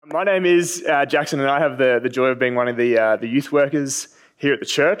My name is Jackson, and I have the joy of being one of the youth workers here at the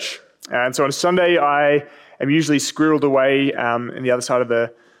church. And so on a Sunday, I am usually squirreled away in the other side of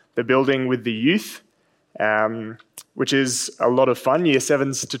the building with the youth, which is a lot of fun, year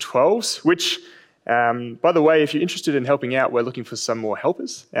 7s to 12s, which, by the way, if you're interested in helping out, we're looking for some more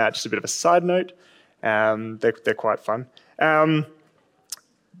helpers. Just a bit of a side note. They're quite fun. But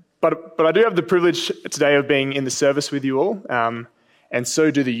I do have the privilege today of being in the service with you all, and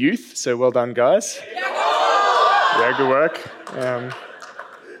so do the youth, so well done, guys. Yeah, good work.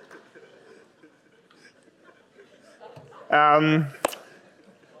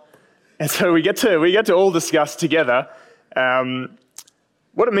 And so we get to all discuss together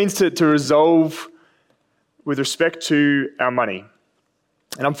what it means to resolve with respect to our money.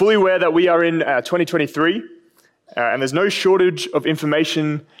 And I'm fully aware that we are in 2023, and there's no shortage of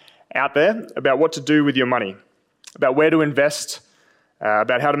information out there about what to do with your money, about where to invest,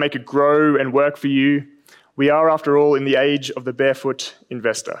 about how to make it grow and work for you. We are, after all, in the age of the barefoot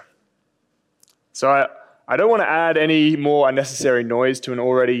investor. So I don't want to add any more unnecessary noise to an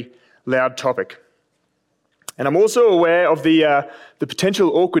already loud topic. And I'm also aware of the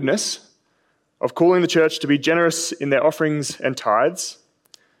potential awkwardness of calling the church to be generous in their offerings and tithes,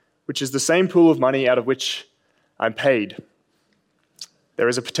 which is the same pool of money out of which I'm paid. There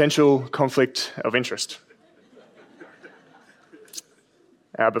is a potential conflict of interest.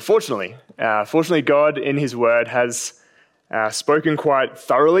 But fortunately, God in his word has spoken quite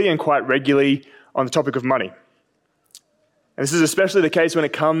thoroughly and quite regularly on the topic of money. And this is especially the case when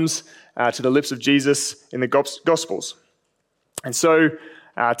it comes to the lips of Jesus in the Gospels. And so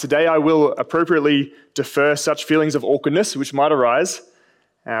today I will appropriately defer such feelings of awkwardness which might arise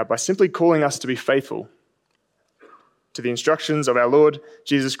by simply calling us to be faithful to the instructions of our Lord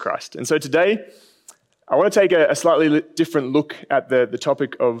Jesus Christ. And so today, I want to take a slightly different look at the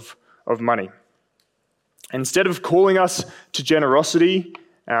topic of money. Instead of calling us to generosity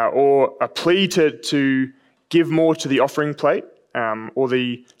or a plea to give more to the offering plate or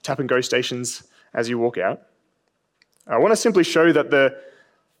the tap and go stations as you walk out, I want to simply show that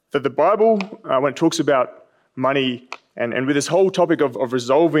the Bible, when it talks about money and with this whole topic of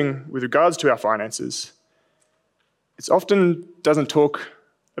resolving with regards to our finances, it often doesn't talk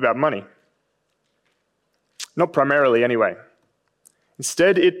about money. Not primarily, anyway.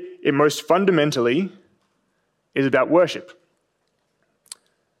 Instead, it most fundamentally is about worship.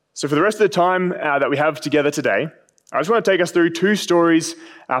 So for the rest of the time that we have together today, I just want to take us through two stories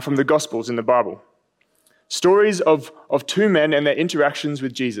from the Gospels in the Bible. Stories of two men and their interactions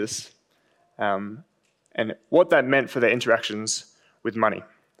with Jesus, and what that meant for their interactions with money.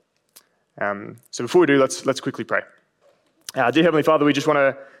 So before we do, let's quickly pray. Dear Heavenly Father, we just want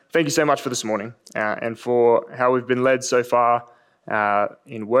to thank you so much for this morning and for how we've been led so far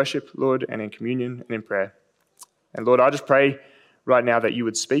in worship, Lord, and in communion and in prayer. And Lord, I just pray right now that you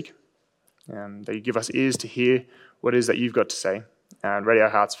would speak, that you give us ears to hear what it is that you've got to say, and ready our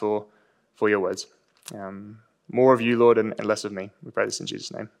hearts for your words. More of you, Lord, and less of me. We pray this in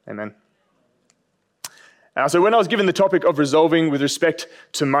Jesus' name. Amen. So when I was given the topic of resolving with respect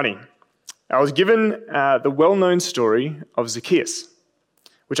to money, I was given the well-known story of Zacchaeus,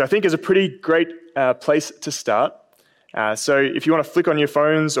 which I think is a pretty great place to start. So if you want to flick on your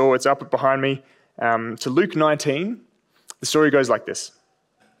phones, or it's up behind me, to Luke 19, the story goes like this.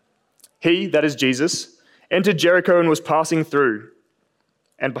 He, that is Jesus, entered Jericho and was passing through.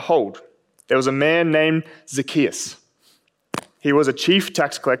 And behold, there was a man named Zacchaeus. He was a chief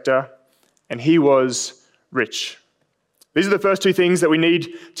tax collector, and he was rich. These are the first two things that we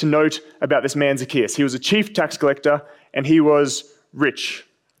need to note about this man Zacchaeus. He was a chief tax collector, and he was rich.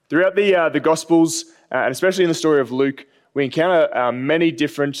 Throughout the Gospels, and especially in the story of Luke, we encounter many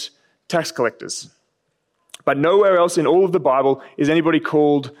different tax collectors. But nowhere else in all of the Bible is anybody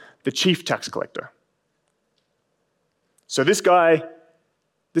called the chief tax collector. So this guy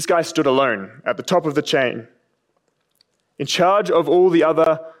stood alone at the top of the chain, in charge of all the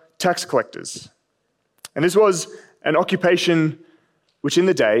other tax collectors. And this was an occupation which in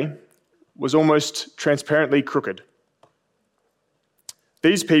the day was almost transparently crooked.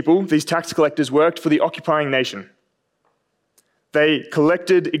 These people, these tax collectors, worked for the occupying nation. They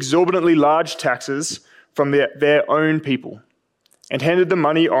collected exorbitantly large taxes from their own people and handed the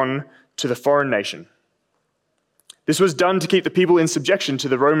money on to the foreign nation. This was done to keep the people in subjection to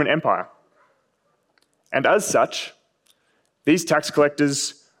the Roman Empire. And as such, these tax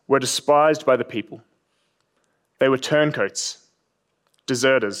collectors were despised by the people. They were turncoats,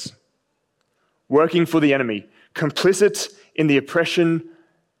 deserters, working for the enemy, complicit in the oppression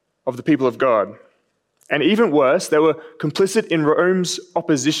of the people of God, And even worse, they were complicit in Rome's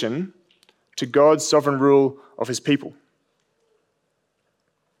opposition to God's sovereign rule of his people.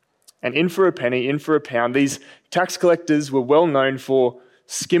 And in for a penny, in for a pound, these tax collectors were well known for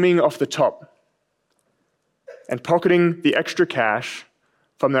skimming off the top and pocketing the extra cash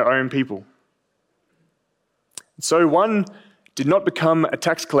from their own people. So one did not become a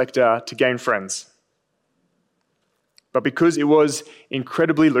tax collector to gain friends, but because it was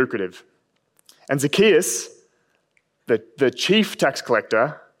incredibly lucrative. And Zacchaeus, the chief tax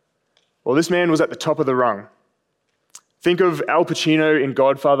collector, well, this man was at the top of the rung. Think of Al Pacino in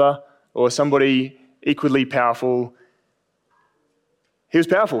Godfather, or somebody equally powerful. He was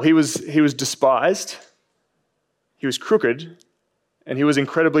powerful. He was despised. He was crooked, and he was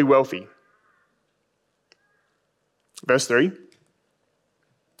incredibly wealthy. Verse 3,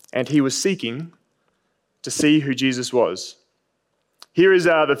 and he was seeking to see who Jesus was. Here is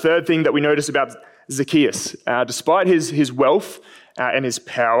the third thing that we notice about Zacchaeus. Despite his wealth and his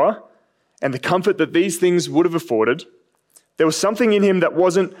power and the comfort that these things would have afforded, there was something in him that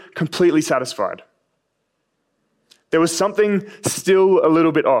wasn't completely satisfied. There was something still a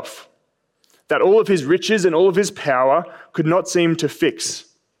little bit off, that all of his riches and all of his power could not seem to fix.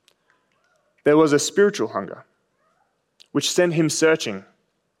 There was a spiritual hunger, which sent him searching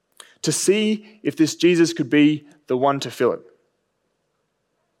to see if this Jesus could be the one to fill it.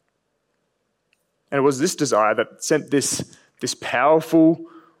 And it was this desire that sent this powerful,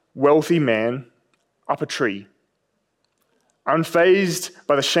 wealthy man up a tree, unfazed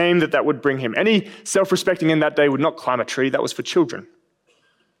by the shame that would bring him. Any self-respecting in that day would not climb a tree. That was for children.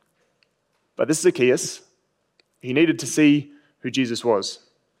 But this Zacchaeus, he needed to see who Jesus was.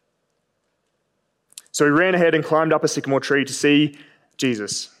 So he ran ahead and climbed up a sycamore tree to see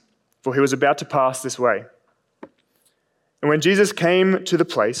Jesus, for he was about to pass this way. And when Jesus came to the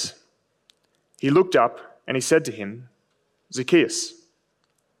place, he looked up and he said to him, Zacchaeus,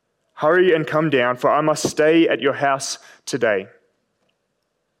 hurry and come down, for I must stay at your house today.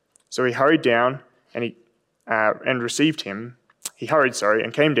 So he hurried down and received him. He hurried,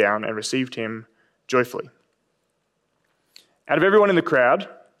 and came down and received him joyfully. Out of everyone in the crowd,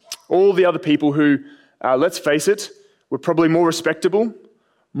 all the other people who, let's face it, were probably more respectable,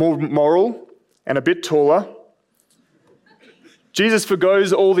 more moral, and a bit taller, Jesus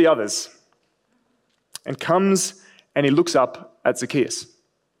forgoes all the others and comes and he looks up at Zacchaeus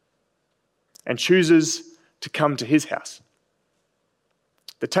and chooses to come to his house.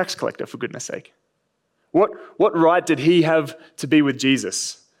 The tax collector, for goodness sake. What right did he have to be with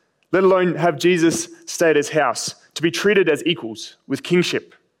Jesus, let alone have Jesus stay at his house, to be treated as equals with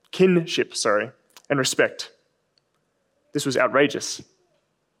kinship, and respect? This was outrageous,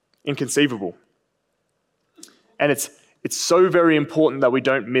 inconceivable. And it's so very important that we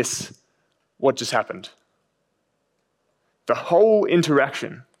don't miss what just happened. The whole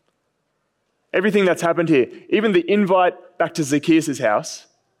interaction, everything that's happened here, even the invite back to Zacchaeus' house,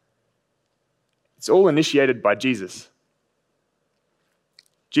 it's all initiated by Jesus.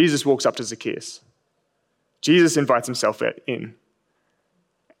 Jesus walks up to Zacchaeus. Jesus invites himself in.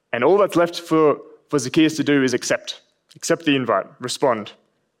 And all that's left for Zacchaeus to do is accept the invite, respond.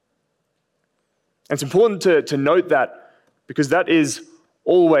 And it's important to note that, because that is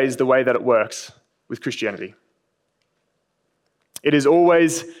always the way that it works with Christianity. It is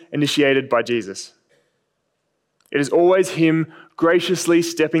always initiated by Jesus. It is always him graciously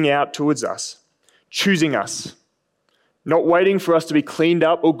stepping out towards us, choosing us, not waiting for us to be cleaned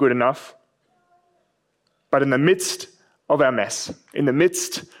up or good enough, but in the midst of our mess, in the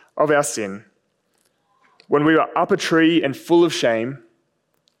midst of our sin, when we are up a tree and full of shame,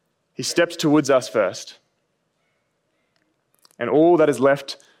 he steps towards us first. And all that is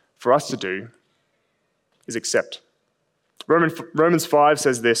left for us to do is accept. Romans 5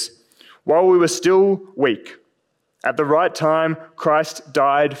 says this, while we were still weak, at the right time, Christ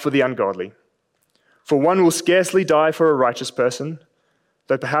died for the ungodly. For one will scarcely die for a righteous person,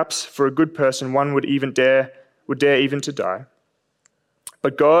 though perhaps for a good person one would dare even to die.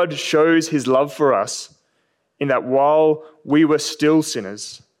 But God shows his love for us in that while we were still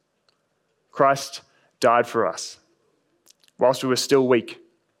sinners, Christ died for us. Whilst we were still weak,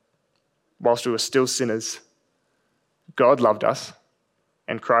 whilst we were still sinners, God loved us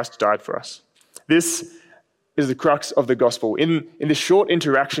and Christ died for us. This is the crux of the gospel. In this short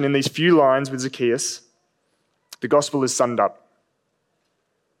interaction, in these few lines with Zacchaeus, the gospel is summed up.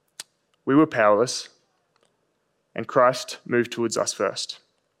 We were powerless, and Christ moved towards us first.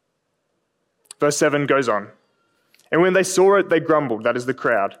 Verse 7 goes on. And when they saw it, they grumbled, that is the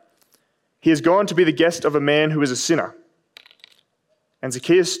crowd. He has gone to be the guest of a man who is a sinner. And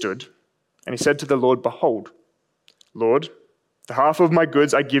Zacchaeus stood And he said to the Lord, "Behold, Lord, the half of my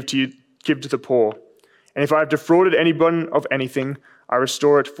goods I give to the poor. And if I have defrauded anyone of anything, I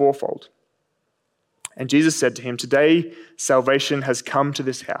restore it fourfold." And Jesus said to him, "Today salvation has come to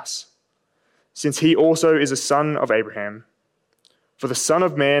this house, since he also is a son of Abraham. For the Son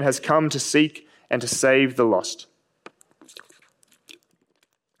of Man has come to seek and to save the lost."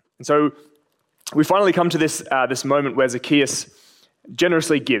 And so we finally come to this moment where Zacchaeus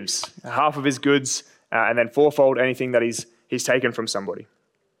generously gives half of his goods and then fourfold anything that he's taken from somebody.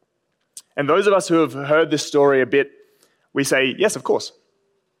 And those of us who have heard this story a bit, we say, yes, of course.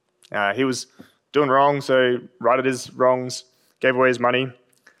 He was doing wrong, so righted his wrongs, gave away his money.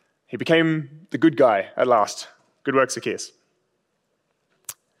 He became the good guy at last. Good work, Zacchaeus.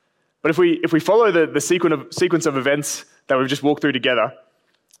 But if we follow the sequence of events that we've just walked through together,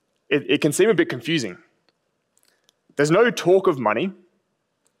 it can seem a bit confusing. There's no talk of money.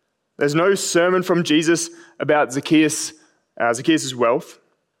 There's no sermon from Jesus about Zacchaeus' wealth.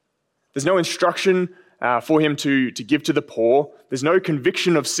 There's no instruction for him to give to the poor. There's no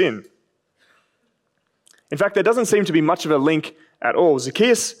conviction of sin. In fact, there doesn't seem to be much of a link at all.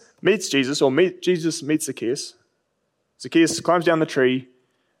 Zacchaeus meets Jesus, or Jesus meets Zacchaeus. Zacchaeus climbs down the tree,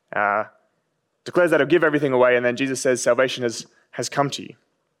 declares that he'll give everything away, and then Jesus says, "Salvation has come to you."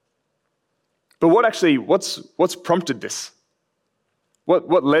 But what's prompted this?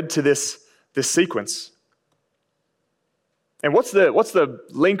 What led to this sequence? And what's the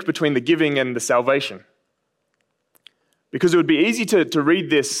link between the giving and the salvation? Because it would be easy to read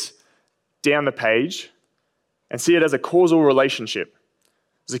this down the page and see it as a causal relationship.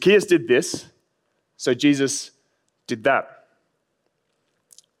 Zacchaeus did this, so Jesus did that.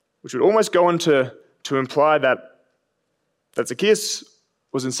 Which would almost go on to imply that Zacchaeus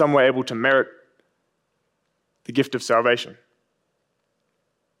was in some way able to merit the gift of salvation.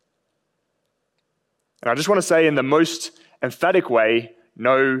 And I just want to say in the most emphatic way,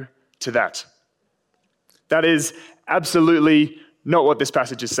 no to that. That is absolutely not what this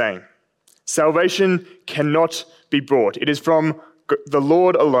passage is saying. Salvation cannot be brought. It is from the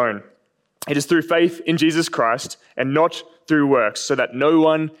Lord alone. It is through faith in Jesus Christ and not through works, so that no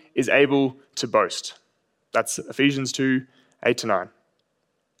one is able to boast. That's Ephesians 2, 8-9.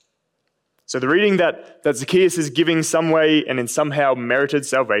 So the reading that Zacchaeus is giving some way and in somehow merited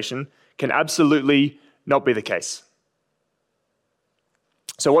salvation can absolutely not be the case.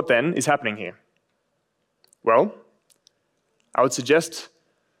 So what then is happening here? Well, I would suggest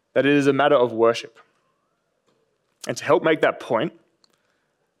that it is a matter of worship. And to help make that point,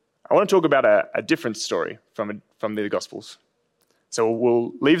 I want to talk about a different story from the Gospels. So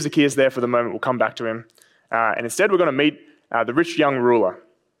we'll leave Zacchaeus there for the moment. We'll come back to him. And instead, we're going to meet the rich young ruler.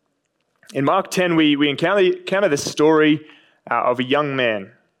 In Mark 10, we encounter this story of a young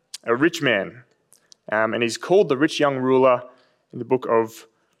man, a rich man. And he's called the rich young ruler in the book of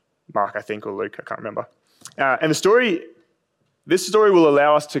Mark, I think, or Luke, I can't remember. And this story will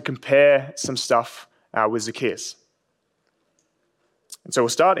allow us to compare some stuff with Zacchaeus. And so we'll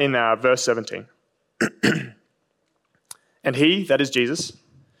start in verse 17. And he, that is Jesus,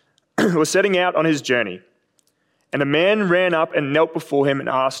 was setting out on his journey. And a man ran up and knelt before him and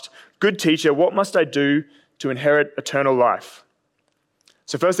asked, "Good teacher, what must I do to inherit eternal life?"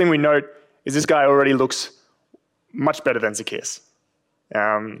 So first thing we note is this guy already looks much better than Zacchaeus.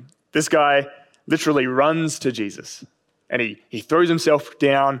 This guy literally runs to Jesus. And he throws himself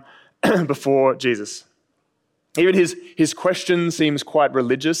down before Jesus. Even his question seems quite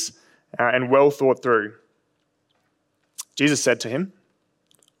religious and well thought through. Jesus said to him,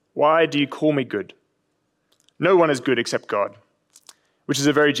 "Why do you call me good? No one is good except God," which is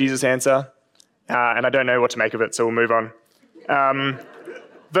a very Jesus answer, and I don't know what to make of it, so we'll move on.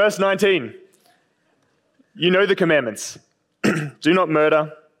 Verse 19, you know the commandments. Do not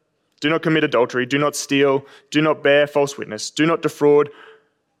murder, do not commit adultery, do not steal, do not bear false witness, do not defraud,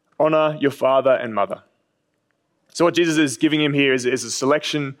 honor your father and mother. So what Jesus is giving him here is a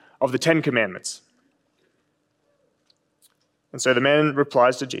selection of the 10 commandments. And so the man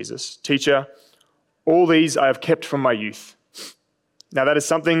replies to Jesus, "Teacher, all these I have kept from my youth." Now that is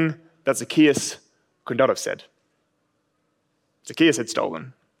something that Zacchaeus could not have said. Zacchaeus had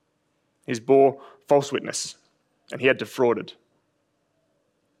stolen. He bore false witness, and he had defrauded.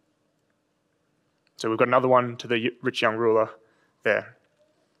 So we've got another one to the rich young ruler there.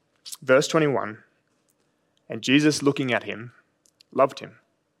 Verse 21, and Jesus, looking at him, loved him.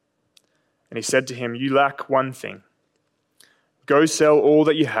 And he said to him, "You lack one thing. Go sell all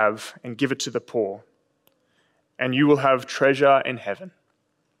that you have and give it to the poor, and you will have treasure in heaven.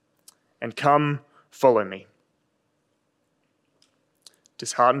 And come, follow me."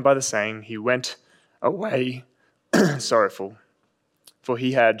 Disheartened by the saying, he went away sorrowful, for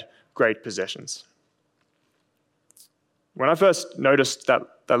he had great possessions. When I first noticed that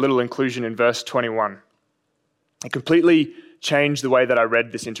little inclusion in verse 21, it completely changed the way that I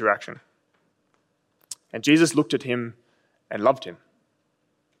read this interaction. And Jesus looked at him and loved him.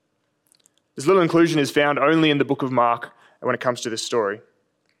 This little inclusion is found only in the book of Mark when it comes to this story.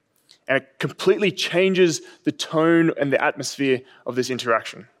 And it completely changes the tone and the atmosphere of this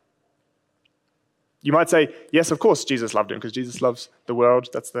interaction. You might say, yes, of course Jesus loved him, because Jesus loves the world.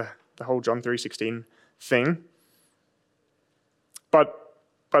 That's the whole John 3:16 thing.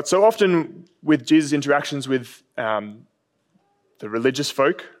 But so often with Jesus' interactions with the religious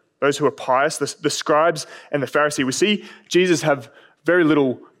folk, those who are pious, the scribes and the Pharisee, we see Jesus have very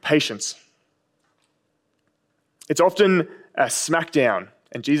little patience. It's often a smackdown,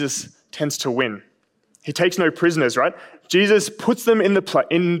 and Jesus tends to win. He takes no prisoners, right? Jesus puts them in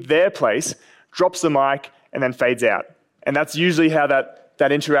their place, drops the mic, and then fades out. And that's usually how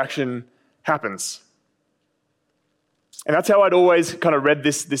that interaction happens. And that's how I'd always kind of read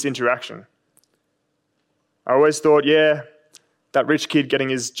this interaction. I always thought, yeah, that rich kid getting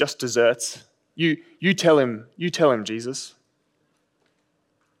his just desserts. You tell him, Jesus.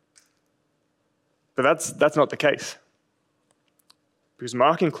 But that's not the case. Because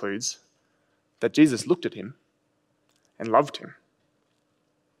Mark includes that Jesus looked at him and loved him.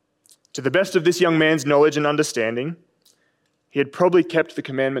 To the best of this young man's knowledge and understanding, he had probably kept the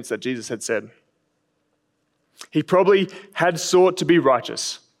commandments that Jesus had said. He probably had sought to be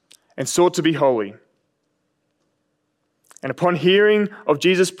righteous and sought to be holy. And upon hearing of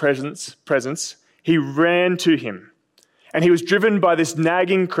Jesus' presence, he ran to him. And he was driven by this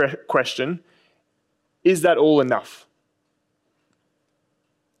nagging question, is that all enough?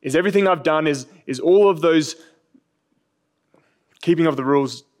 Is everything I've done, is all of those keeping of the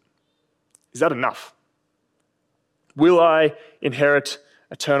rules, is that enough? Will I inherit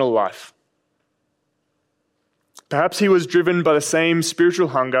eternal life? Perhaps he was driven by the same spiritual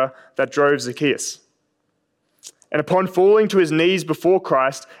hunger that drove Zacchaeus. And upon falling to his knees before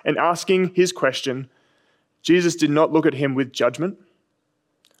Christ and asking his question, Jesus did not look at him with judgment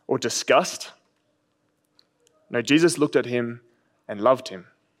or disgust. No, Jesus looked at him and loved him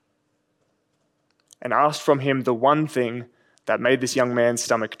and asked from him the one thing that made this young man's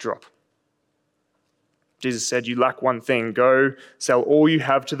stomach drop. Jesus said, you lack one thing. Go sell all you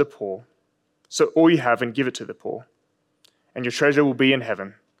have to the poor. So all you have and give it to the poor. And your treasure will be in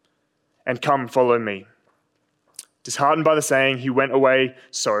heaven. And come, follow me. Disheartened by the saying, he went away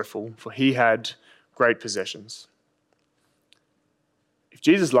sorrowful, for he had great possessions. If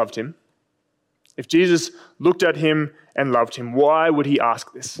Jesus loved him, if Jesus looked at him and loved him, why would he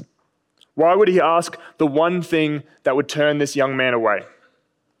ask this? Why would he ask the one thing that would turn this young man away?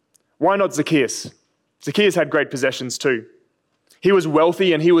 Why not Zacchaeus? Zacchaeus had great possessions too. He was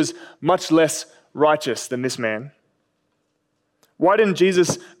wealthy and he was much less righteous than this man. Why didn't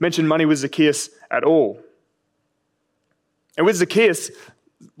Jesus mention money with Zacchaeus at all? And with Zacchaeus,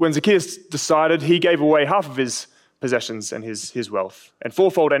 when Zacchaeus decided, he gave away half of his possessions and his wealth, and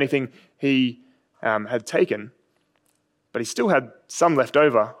fourfold anything he had taken, but he still had some left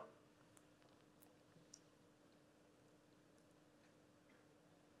over.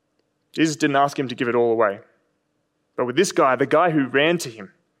 Jesus didn't ask him to give it all away. But with this guy, the guy who ran to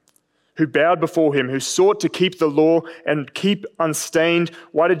him, who bowed before him, who sought to keep the law and keep unstained,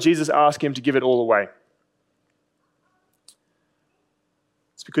 why did Jesus ask him to give it all away?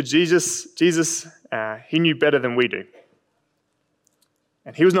 It's because Jesus, he knew better than we do.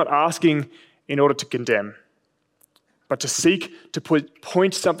 And he was not asking in order to condemn, but to seek to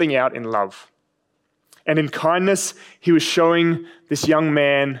point something out in love. And in kindness, he was showing this young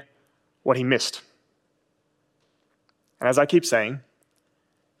man what he missed. And as I keep saying,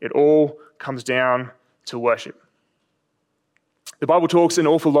 it all comes down to worship. The Bible talks an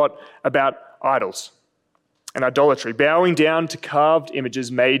awful lot about idols and idolatry, bowing down to carved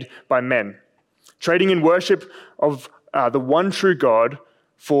images made by men, trading in worship of the one true God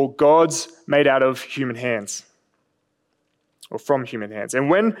for gods made out of human hands, or from human hands. And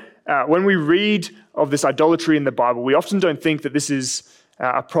when we read of this idolatry in the Bible, we often don't think that this is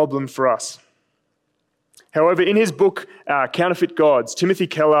a problem for us. However, in his book, Counterfeit Gods, Timothy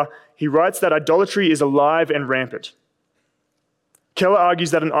Keller, he writes that idolatry is alive and rampant. Keller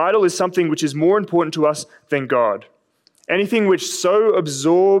argues that an idol is something which is more important to us than God. Anything which so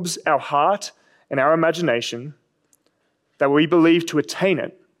absorbs our heart and our imagination that we believe to attain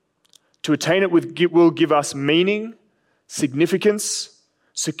it will give us meaning, significance,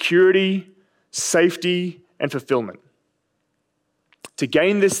 security, safety, and fulfillment. To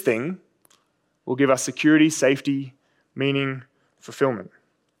gain this thing will give us security, safety, meaning, fulfillment.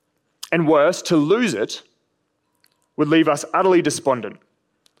 And worse, to lose it would leave us utterly despondent.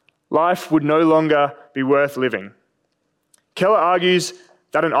 Life would no longer be worth living. Keller argues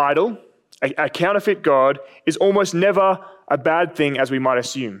that an idol, a counterfeit God, is almost never a bad thing as we might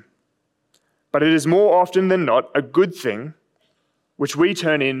assume. But it is more often than not a good thing, which we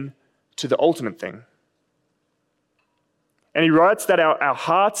turn into the ultimate thing. And he writes that our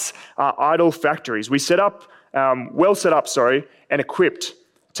hearts are idol factories. We set up, and equipped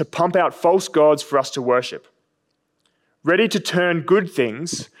to pump out false gods for us to worship, ready to turn good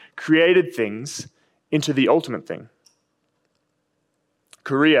things, created things, into the ultimate thing.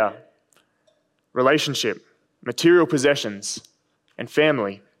 Career, relationship, material possessions, and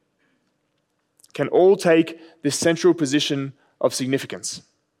family can all take this central position of significance,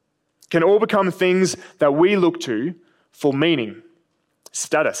 can all become things that we look to for meaning,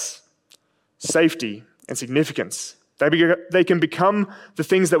 status, safety, and significance. They can become the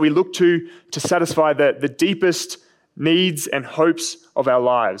things that we look to satisfy the deepest needs and hopes of our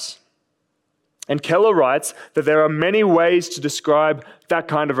lives. And Keller writes that there are many ways to describe that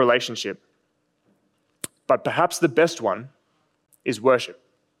kind of relationship, but perhaps the best one is worship.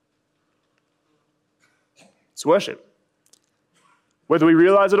 It's worship. Whether we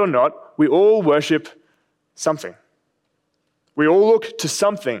realize it or not, we all worship something. We all look to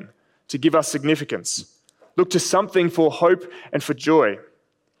something to give us significance, look to something for hope and for joy.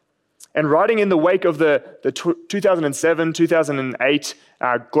 And writing in the wake of the 2007-2008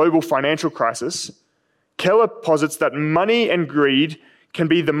 global financial crisis, Keller posits that money and greed can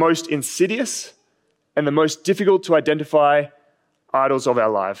be the most insidious and the most difficult to identify idols of our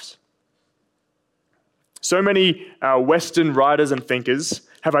lives. So many Western writers and thinkers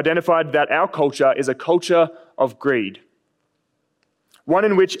have identified that our culture is a culture of greed, one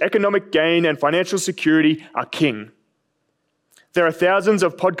in which economic gain and financial security are king. There are thousands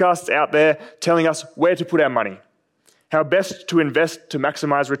of podcasts out there telling us where to put our money, how best to invest to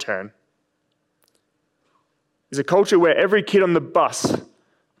maximize return. It's a culture where every kid on the bus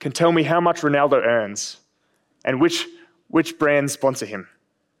can tell me how much Ronaldo earns and which brands sponsor him.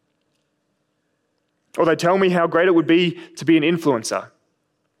 Or they tell me how great it would be to be an influencer,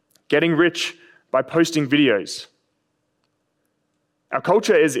 getting rich by posting videos. Our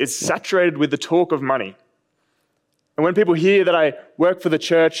culture is saturated with the talk of money. And when people hear that I work for the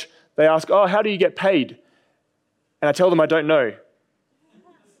church, they ask, "Oh, how do you get paid?" And I tell them I don't know.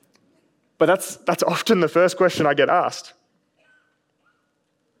 But that's often the first question I get asked.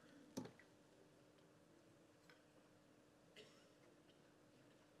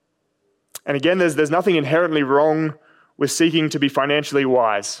 And again, there's nothing inherently wrong with seeking to be financially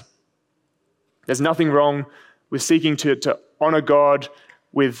wise. There's nothing wrong with seeking to honor God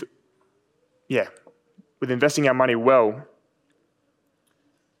with investing our money well.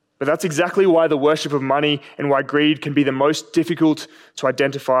 But that's exactly why the worship of money and why greed can be the most difficult to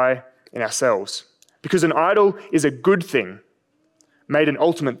identify in ourselves. Because an idol is a good thing, made an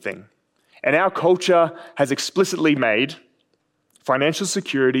ultimate thing. And our culture has explicitly made financial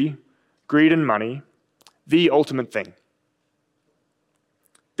security, greed and money, the ultimate thing.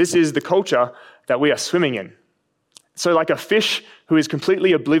 This is the culture that we are swimming in. So like a fish who is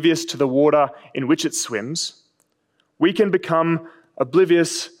completely oblivious to the water in which it swims, we can become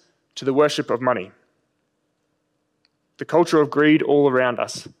oblivious to the worship of money, the culture of greed all around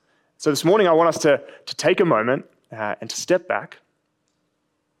us. So this morning I want us to take a moment and to step back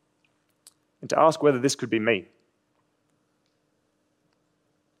and to ask whether this could be me.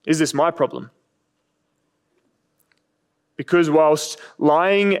 Is this my problem? Because whilst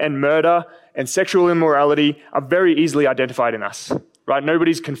lying and murder and sexual immorality are very easily identified in us, right?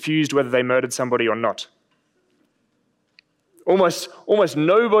 Nobody's confused whether they murdered somebody or not. Almost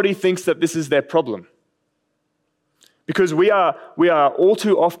nobody thinks that this is their problem. Because we are all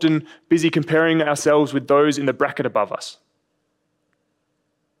too often busy comparing ourselves with those in the bracket above us.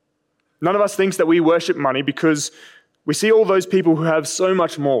 None of us thinks that we worship money because we see all those people who have so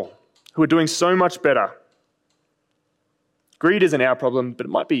much more, who are doing so much better. Greed isn't our problem, but it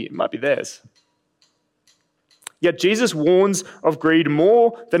might be theirs. Yet Jesus warns of greed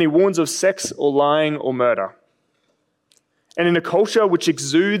more than he warns of sex or lying or murder. And in a culture which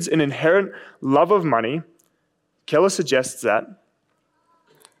exudes an inherent love of money, Keller suggests that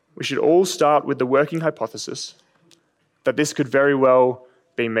we should all start with the working hypothesis that this could very well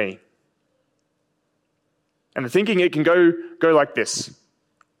be me. And the thinking, it can go like this.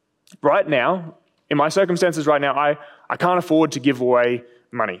 Right now, in my circumstances right now, I can't afford to give away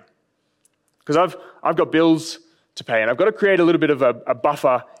money. Because I've got bills to pay, and I've got to create a little bit of a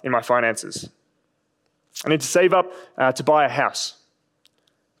buffer in my finances. I need to save up to buy a house,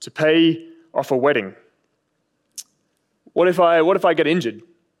 to pay off a wedding. What if I get injured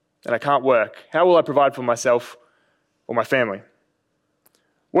and I can't work? How will I provide for myself or my family?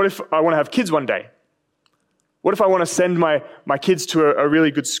 What if I want to have kids one day? What if I want to send my kids to a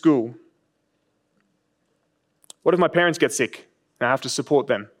really good school? What if my parents get sick and I have to support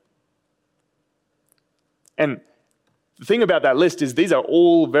them? And the thing about that list is these are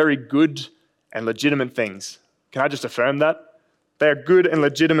all very good and legitimate things. Can I just affirm that? They are good and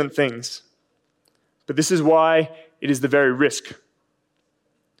legitimate things. But this is why it is the very risk.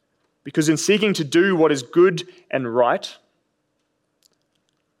 Because in seeking to do what is good and right,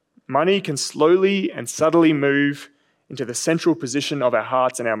 money can slowly and subtly move into the central position of our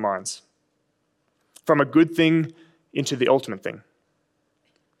hearts and our minds, from a good thing into the ultimate thing,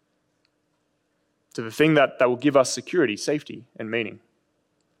 to the thing that will give us security, safety, and meaning.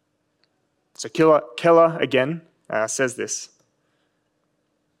 So Keller again says this: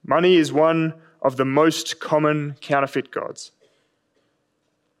 money is one of the most common counterfeit gods.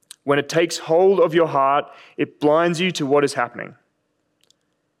 When it takes hold of your heart, it blinds you to what is happening.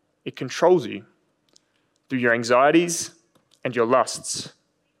 It controls you through your anxieties and your lusts,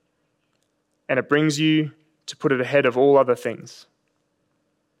 and it brings you to put it ahead of all other things.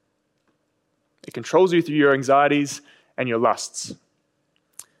 It controls you through your anxieties and your lusts,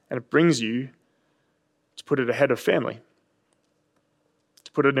 and it brings you to put it ahead of family,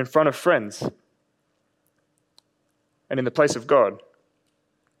 to put it in front of friends, and in the place of God.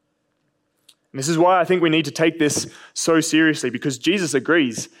 And this is why I think we need to take this so seriously, because Jesus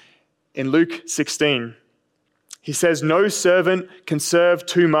agrees in Luke 16. He says, "No servant can serve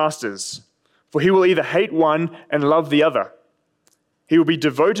two masters, for he will either hate one and love the other. He will be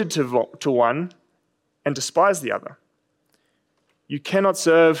devoted to one and despise the other. You cannot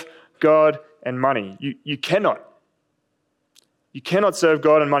serve God and money." You cannot. You cannot serve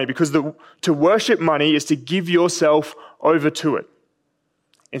God and money, because to worship money is to give yourself over to it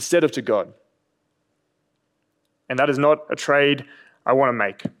instead of to God. And that is not a trade I want to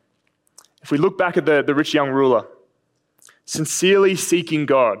make. If we look back at the rich young ruler, sincerely seeking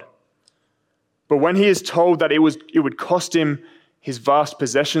God, but when he is told that it would cost him his vast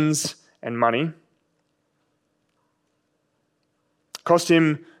possessions and money, cost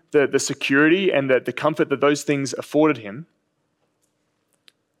him the security and the comfort that those things afforded him,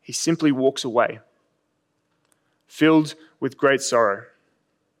 he simply walks away, filled with great sorrow.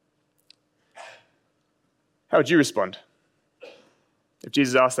 How would you respond if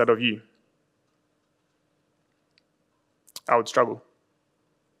Jesus asked that of you? I would struggle.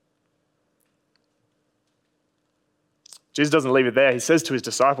 Jesus doesn't leave it there. He says to his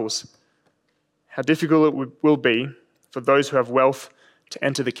disciples how difficult it will be for those who have wealth to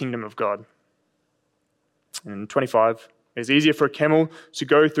enter the kingdom of God. In 25, it is easier for a camel to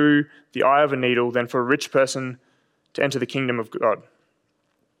go through the eye of a needle than for a rich person to enter the kingdom of God.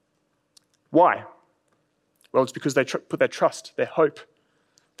 Why? Well, it's because they put their trust, their hope,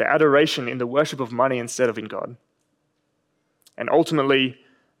 their adoration in the worship of money instead of in God. And ultimately,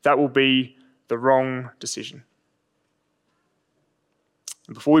 that will be the wrong decision.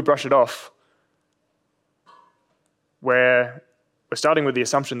 And before we brush it off, we're starting with the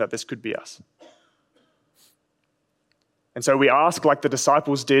assumption that this could be us. And so we ask, like the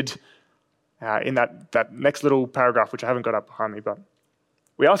disciples did in that next little paragraph, which I haven't got up behind me, but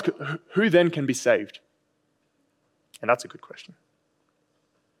we ask, who then can be saved? And that's a good question.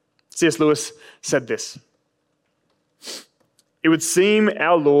 C.S. Lewis said this: "It would seem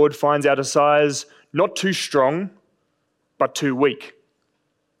our Lord finds our desires not too strong, but too weak.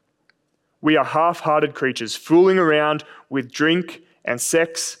 We are half-hearted creatures, fooling around with drink and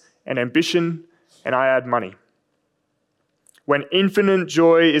sex and ambition, and I add money. When infinite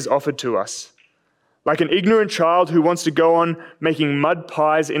joy is offered to us, like an ignorant child who wants to go on making mud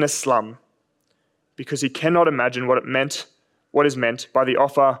pies in a slum, because he cannot imagine what is meant by the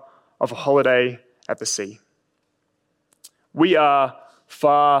offer of a holiday at the sea. We are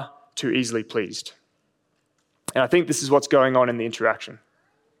far too easily pleased." And I think this is what's going on in the interaction.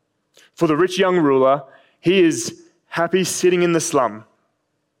 For the rich young ruler, he is happy sitting in the slum,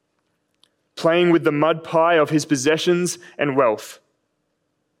 playing with the mud pie of his possessions and wealth,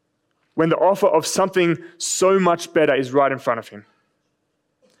 when the offer of something so much better is right in front of him.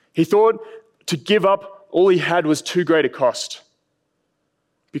 He thought to give up all he had was too great a cost,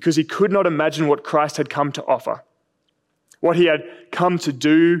 because he could not imagine what Christ had come to offer, what he had come to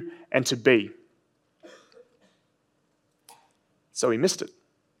do and to be. So he missed it.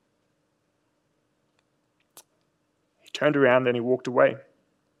 turned around and he walked away.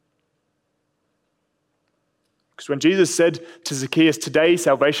 Because when Jesus said to Zacchaeus, "Today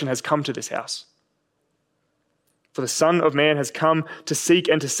salvation has come to this house, for the Son of Man has come to seek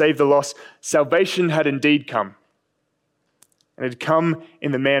and to save the lost," salvation had indeed come. And it had come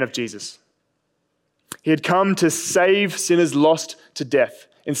in the man of Jesus. He had come to save sinners lost to death,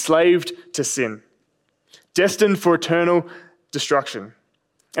 enslaved to sin, destined for eternal destruction.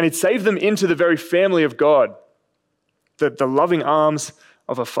 And he'd saved them into the very family of God, the loving arms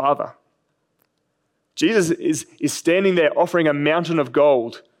of a father. Jesus is standing there offering a mountain of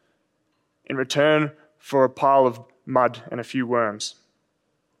gold in return for a pile of mud and a few worms.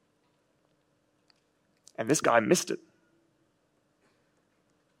 And this guy missed it.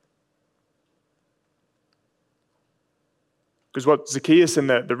 Because what Zacchaeus and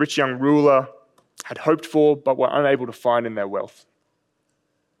the rich young ruler had hoped for but were unable to find in their wealth.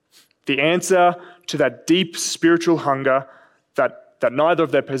 The answer to that deep spiritual hunger that neither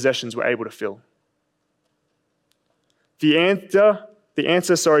of their possessions were able to fill. The answer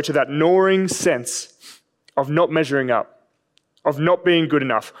to that gnawing sense of not measuring up, of not being good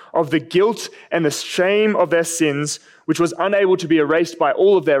enough, of the guilt and the shame of their sins, which was unable to be erased by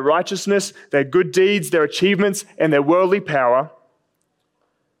all of their righteousness, their good deeds, their achievements, and their worldly power.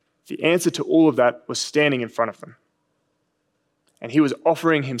 The answer to all of that was standing in front of them. And he was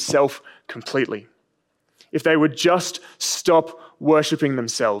offering himself completely. If they would just stop worshipping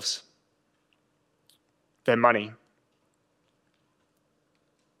themselves, their money,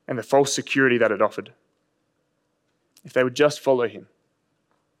 and the false security that it offered. If they would just follow him.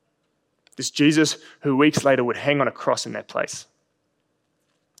 This Jesus who weeks later would hang on a cross in their place.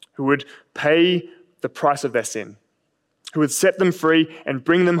 Who would pay the price of their sin. Who would set them free and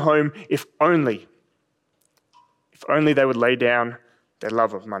bring them home if only they would lay down their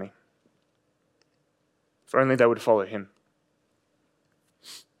love of money. If only they would follow him.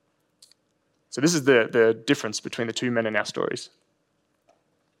 So this is the difference between the two men in our stories.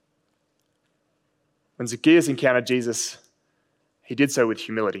 When Zacchaeus encountered Jesus, he did so with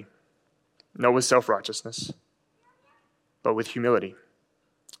humility. Not with self-righteousness, but with humility.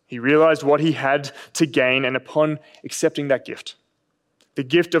 He realized what he had to gain, and upon accepting that gift, the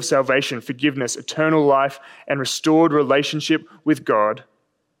gift of salvation, forgiveness, eternal life, and restored relationship with God,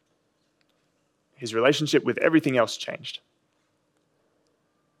 his relationship with everything else changed.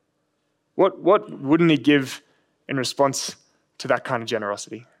 What wouldn't he give in response to that kind of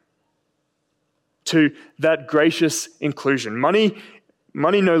generosity? To that gracious inclusion. Money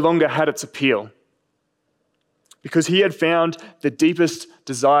no longer had its appeal because he had found the deepest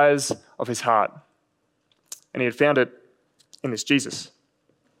desires of his heart. And he had found it in this Jesus.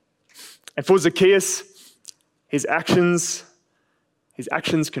 And for Zacchaeus, his actions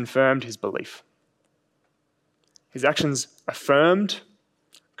confirmed his belief. His actions affirmed,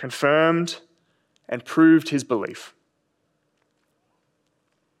 confirmed, and proved his belief.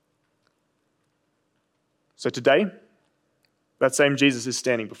 So today, that same Jesus is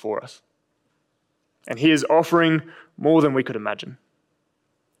standing before us. And he is offering more than we could imagine.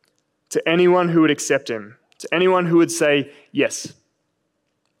 To anyone who would accept him, to anyone who would say, "Yes,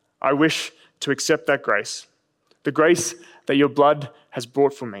 I wish to accept that grace, the grace that your blood has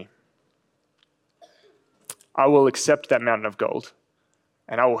brought for me. I will accept that mountain of gold,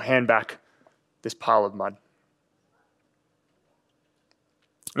 and I will hand back this pile of mud."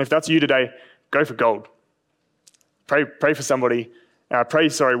 And if that's you today, go for gold. Pray for somebody.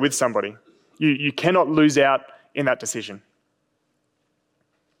 With somebody. You cannot lose out in that decision.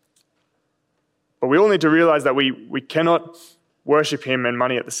 But we all need to realize that we cannot worship him and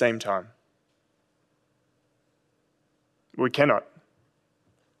money at the same time. We cannot.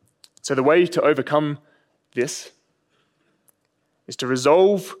 So the way to overcome this is to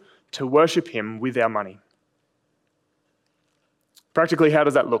resolve to worship him with our money. Practically, how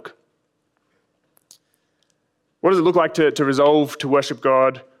does that look? What does it look like to resolve to worship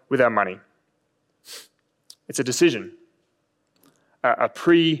God with our money? It's a decision, a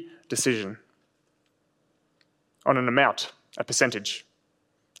pre-decision on an amount, a percentage.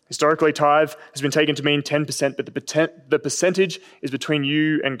 Historically, tithe has been taken to mean 10%, but the percentage is between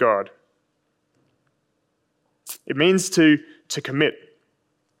you and God. It means to commit.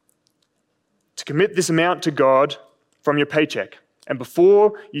 To commit this amount to God from your paycheck, and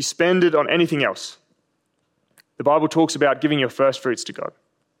before you spend it on anything else. The Bible talks about giving your first fruits to God.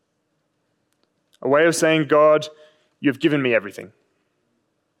 A way of saying, "God, you've given me everything.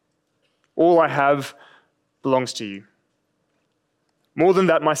 All I have belongs to you. More than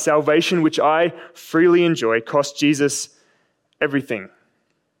that, my salvation, which I freely enjoy, cost Jesus everything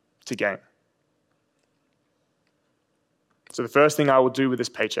to gain." So the first thing I will do with this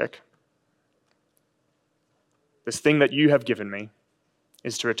paycheck, this thing that you have given me,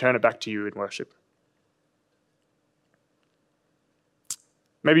 is to return it back to you in worship.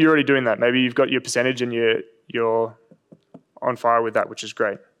 Maybe you're already doing that. Maybe you've got your percentage and you're on fire with that, which is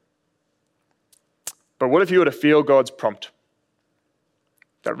great. But what if you were to feel God's prompt?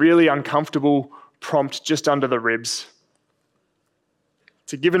 That really uncomfortable prompt just under the ribs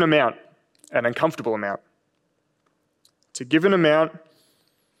to give an amount, an uncomfortable amount. To give an amount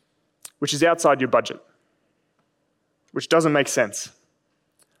which is outside your budget, which doesn't make sense.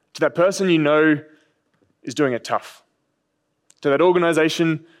 To that person you know is doing it tough. To that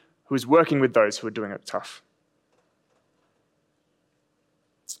organization who is working with those who are doing it tough.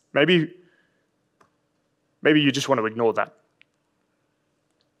 Maybe you just want to ignore that.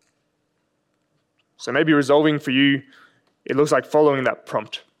 So maybe resolving for you, it looks like following that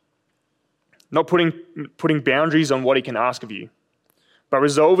prompt. Not putting boundaries on what he can ask of you, but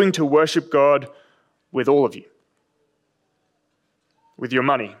resolving to worship God with all of you. With your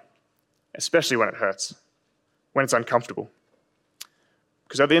money, especially when it hurts, when it's uncomfortable.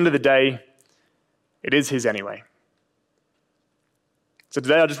 Because at the end of the day, it is his anyway. So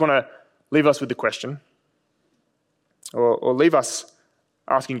today I just want to leave us with the question, or leave us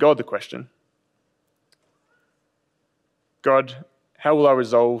asking God the question. God, how will I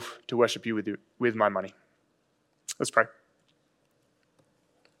resolve to worship you with my money? Let's pray.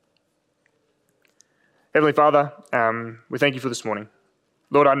 Heavenly Father, we thank you for this morning.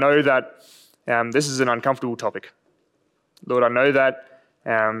 Lord, I know that this is an uncomfortable topic. Lord, I know that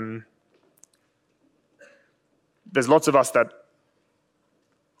there's lots of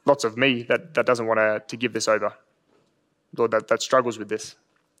me that doesn't want to give this over. Lord, that struggles with this.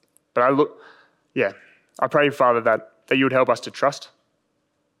 But I pray, Father, that you would help us to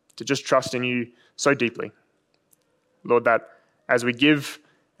just trust in you so deeply. Lord, that as we give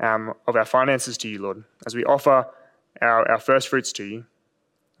of our finances to you, Lord, as we offer our first fruits to you,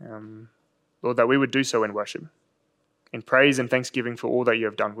 Lord, that we would do so in worship, in praise and thanksgiving for all that you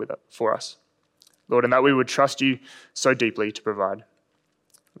have done for us. Lord, and that we would trust you so deeply to provide.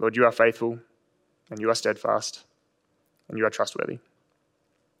 Lord, you are faithful, and you are steadfast, and you are trustworthy.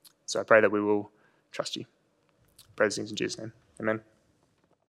 So I pray that we will trust you. I pray these things in Jesus' name. Amen.